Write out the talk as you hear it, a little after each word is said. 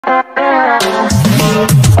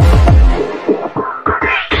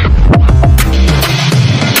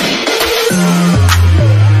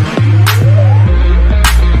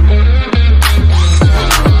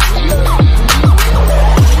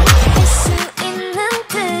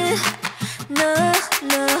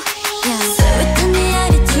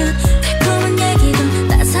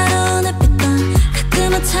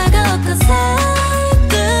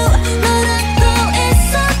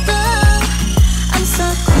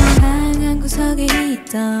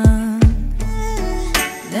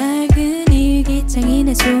낡은 일기장이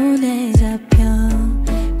내 손에 잡혀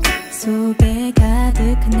속에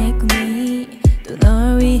가득한 내 꿈이 또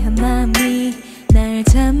널 위한 마음이 날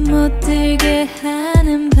잠 못 들게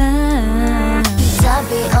하는 밤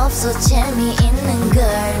답이 없어 재미있는 걸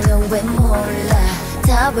넌 왜 몰라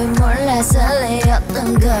답을 몰라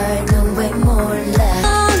설레었던 걸 넌 왜 몰라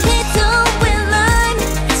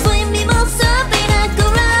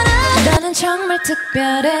너는 정말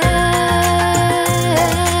특별해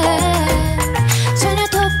전혀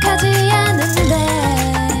독하지 않은데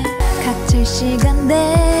같을 시간대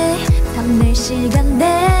탐낼 시간대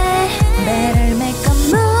Better make a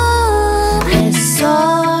move 애써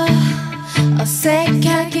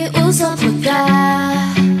어색하게 웃어볼까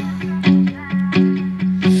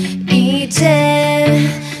이제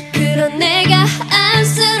그런 내가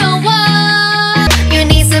안쓰러워 You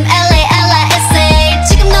need some LA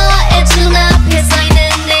지금 너의 눈앞에 서있는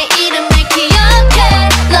내 이름을 기억해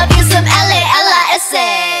Love you some LA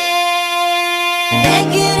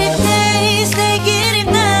Negative days, negative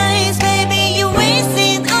nights Baby you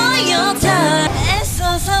wasting all your time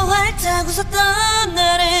애써서 활짝 웃었던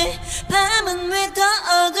날에 밤은 왜 더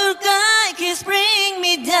어둘까 Kiss bring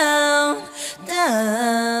me down,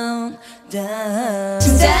 down, down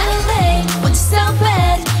진짜 late, want you so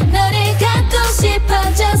bad 너를 갖고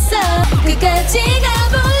싶어졌어 끝까지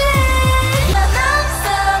가볼래 난 없어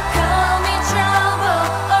call me trouble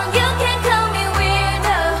or you can call me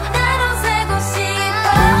weirdo 나로 살고 싶어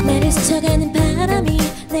나를 스쳐가는 바람이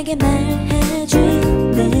내게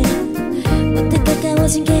말해줄래 못해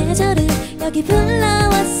가까워진 계절을 여기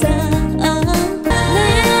불러왔어 내 안에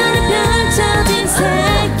펼쳐진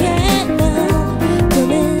세계로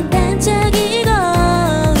꿈은 반짝이고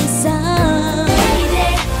있어 Hey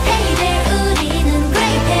there, hey there 우리는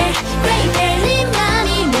great there, great there 네만이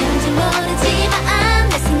뭔지 모르지만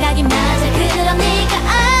내 생각이 맞아 그럼 네가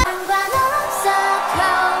상관없어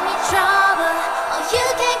call me trouble or you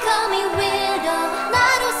can call me weirdo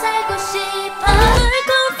나로 살고 싶어 freak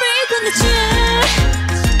on freak on the chair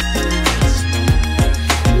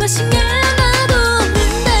맛있게 나도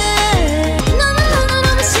없는데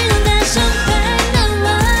너무너무 싫은 날 champagne 난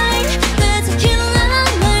wine 내 tequila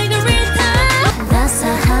margarita 나사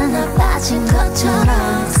하나 빠진 것처럼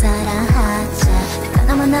사랑하자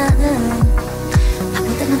하나만 나는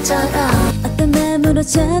바보된 것처럼 어떤 마음으로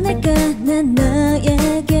전할까 난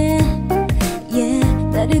너에게 yeah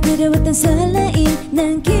나를 그려왔던 설레임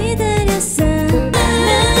난 기다렸어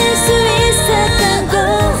나를 수 있었던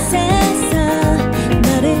곳에서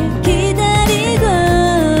너를 기다리고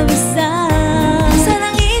있어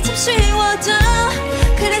사랑이 참 쉬워져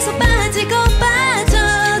그래서 빠지고 빠져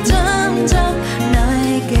점점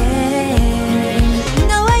너에게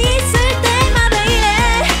너와 있을 때마다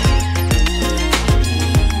yeah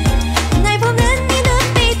날 보는 네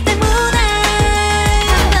눈빛 때문에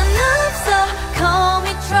난 없어 call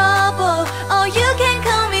me trouble or you can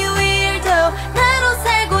call me weirdo 나로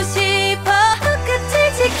살고 싶어 끝까지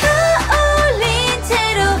지고 올린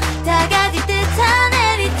채로 다가질 듯한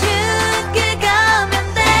attitude 그거면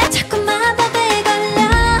돼 자꾸만 밥에 걸려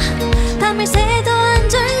밤을 새도 안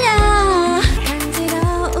졸려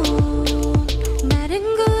간지러운 말은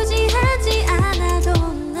굳이 하지 않아도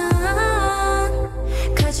넌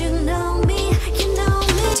Cause you know me, you know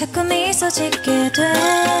me 자꾸 미소 짓게 돼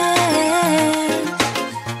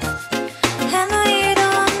아무 일도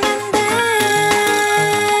없는데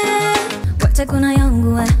왈자꾸나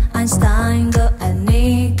연구해 아인슈타인도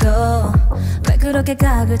아니고 왜 그렇게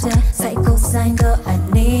각을 재 사이코 사인도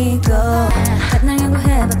아니고 날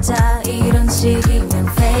연구해봤자 이런 식이면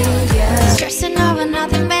failure Stressing over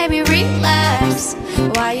nothing baby relax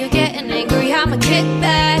Why you getting angry I'ma kick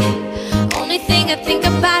back Only thing I think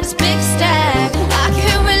about is big stack I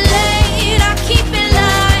can relate I keep it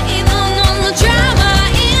light no drama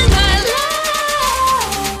in my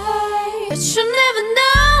life But you never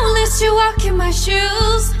know unless you walk in my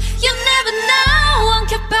shoes You never know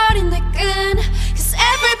엉켜버린 내 끈 Cause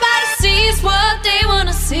everybody sees what they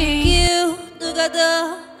wanna see You 누가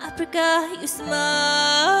더 아플까 You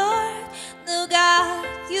smart 누가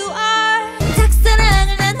You are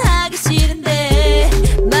짝사랑을 난 하기 싫은데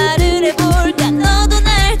말을 해볼까 너도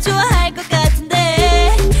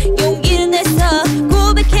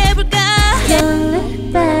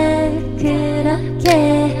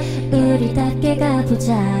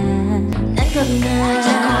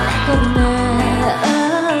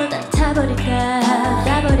타버리네 난 타버릴까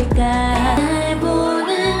날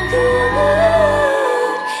보는 그걸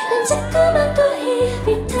난 자꾸만 또 입이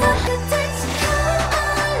타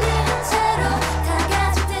어울리는 채로 다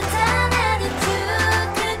가질 듯한 attitude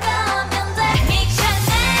그거면 돼 믹션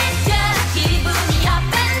내줘 기분이 up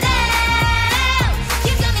and down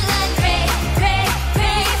You got me like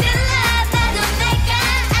crazy love 나도 내가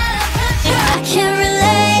알아보자 I can't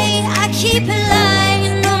relate I keep it like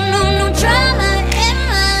no drama in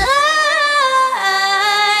my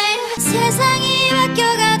life 세상이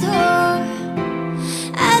바뀌어가도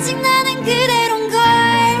아직 나는 그대로인걸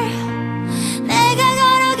내가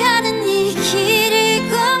걸어가는 이 길을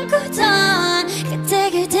꿈꾸던 그때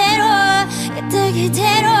그대로 내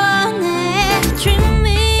dreaming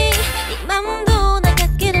네 맘도 날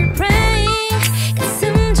갖기는 pray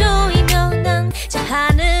가슴 조이면 난 저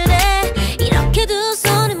하늘에 이렇게 두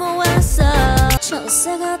손을 모았어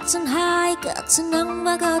천사 같은 하이 같은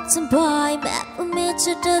악마 같은 boy 매번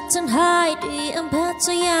미칠 듯한 high 뒤엔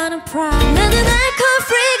뱉어야 하는 pride 나는 alcohol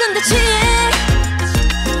free 근데 취해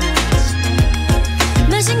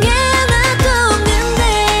마신 게 하나도 없는데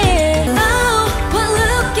Oh, one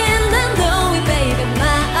look and I know it baby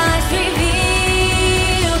my eyes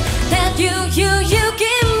reveal that you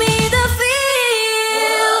give me the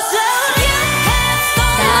feel So you have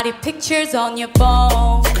naughty pictures on your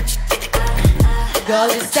phone Girl,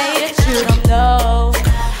 you say that you don't know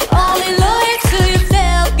Only loyal to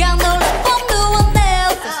yourself Got no love for no one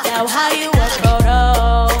else That's not how you are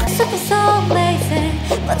photo Super so amazing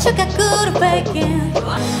But you got good at faking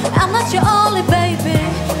I'm not your only baby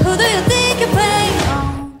Who do you think you're playing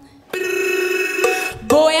on?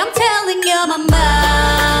 Boy, I'm telling you my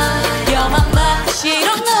mind You're my mind She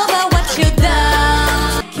don't know about what you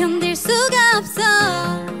done 견딜 수가 없어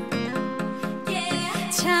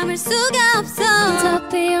참을 수가 없어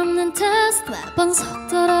답이 없는 테스트 매번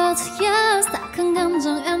속더라도 yes 딱한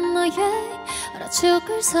감정에 너의 알아줄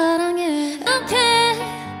걸 사랑해 Okay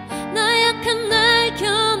나 약한 날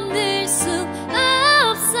견딜 수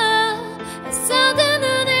없어 애써도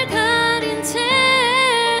눈을 가린 채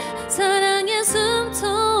사랑의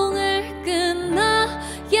숨통을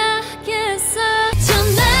끊어야겠어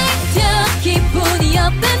전날려 기분이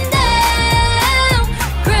up and down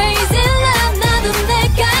Crazy love 나도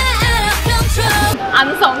내가 알아 control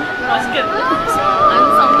안성 맛있겠네.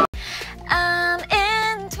 안성. I'm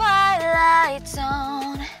in twilight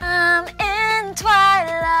zone I'm in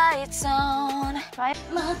twilight zone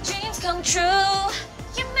My dreams come true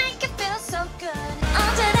You make it feel so good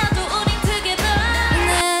언제라도 우린 together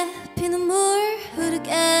내 피눈물 흐르게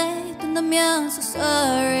된다면 so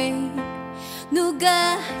sorry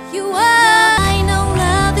누가 you are I know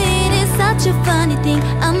love it is such a funny thing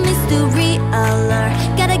A mystery alert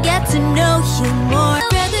Gotta get to know you more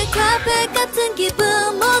Red carpet 같은 기분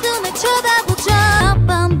모두 날 쳐다보자 몇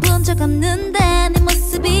번 본 적 없는데 네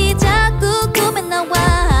모습이 자꾸 꿈에 나와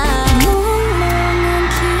몽롱한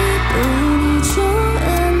기분이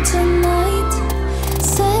좋은 tonight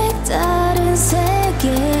색다른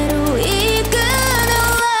세계로 이끄는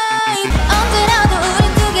light 언제라도 우린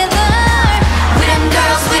together We them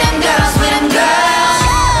girls, we them girls, we them girls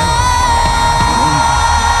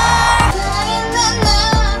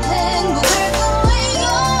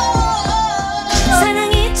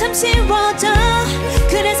사랑이 참 쉬워져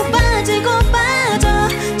그래서 빠지고 빠져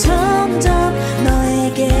점점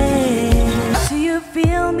너에게 Do you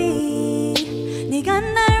feel me 네가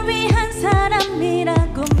날 위한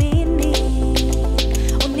사람이라고 믿니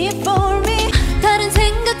Only for me 다른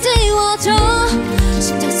생각 지워줘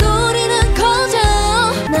심장 소리는 커져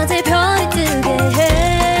낮에 별이 뜨게 해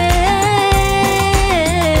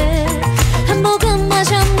한 모금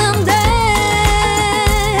마셨는데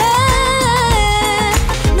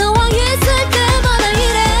너와 있을 때마다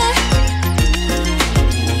이래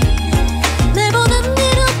날 보는 네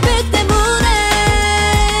눈빛 때문에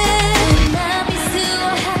나비스와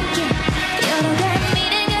함께 열어갈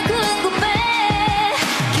미래가 궁금해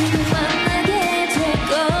결국 만나게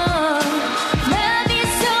되고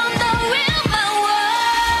나비스 on the real my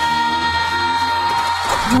world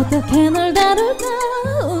어떻게 널 다룰까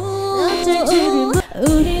어쩔 줄을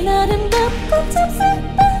우린 아름답고 참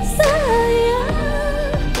슬픈 사이야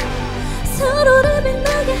서로를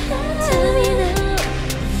빛나게 해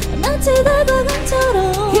마치 달과 강처럼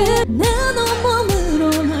내 온몸으로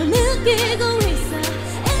널 느끼고 있어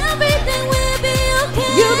Everything will be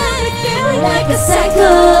okay You got me feeling like a psycho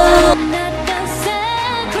not the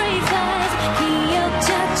sacrifice 기억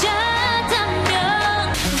찾았다면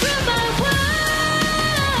Run my world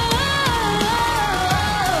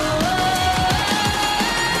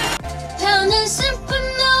변한 슬픈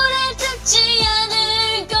노래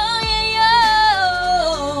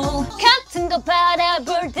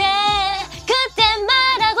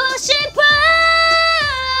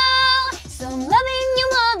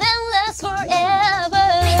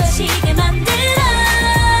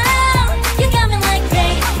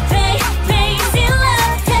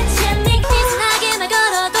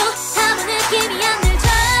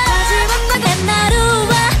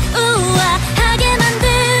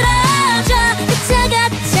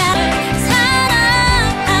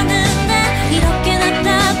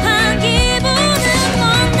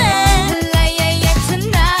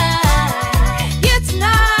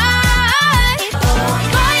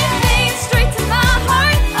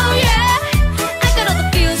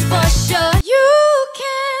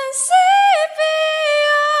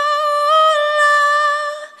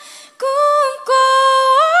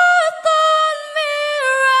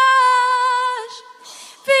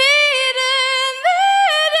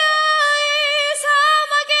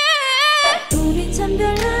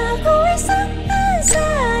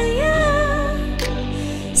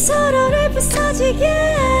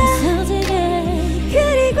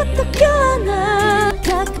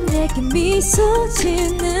미소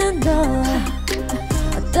짓는 너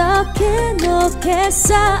어떻게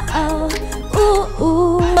놓겠어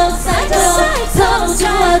우우 서로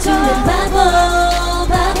좋아지는 바보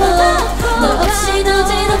너 없이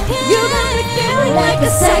어지럽게 You got me feeling like a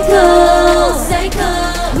psycho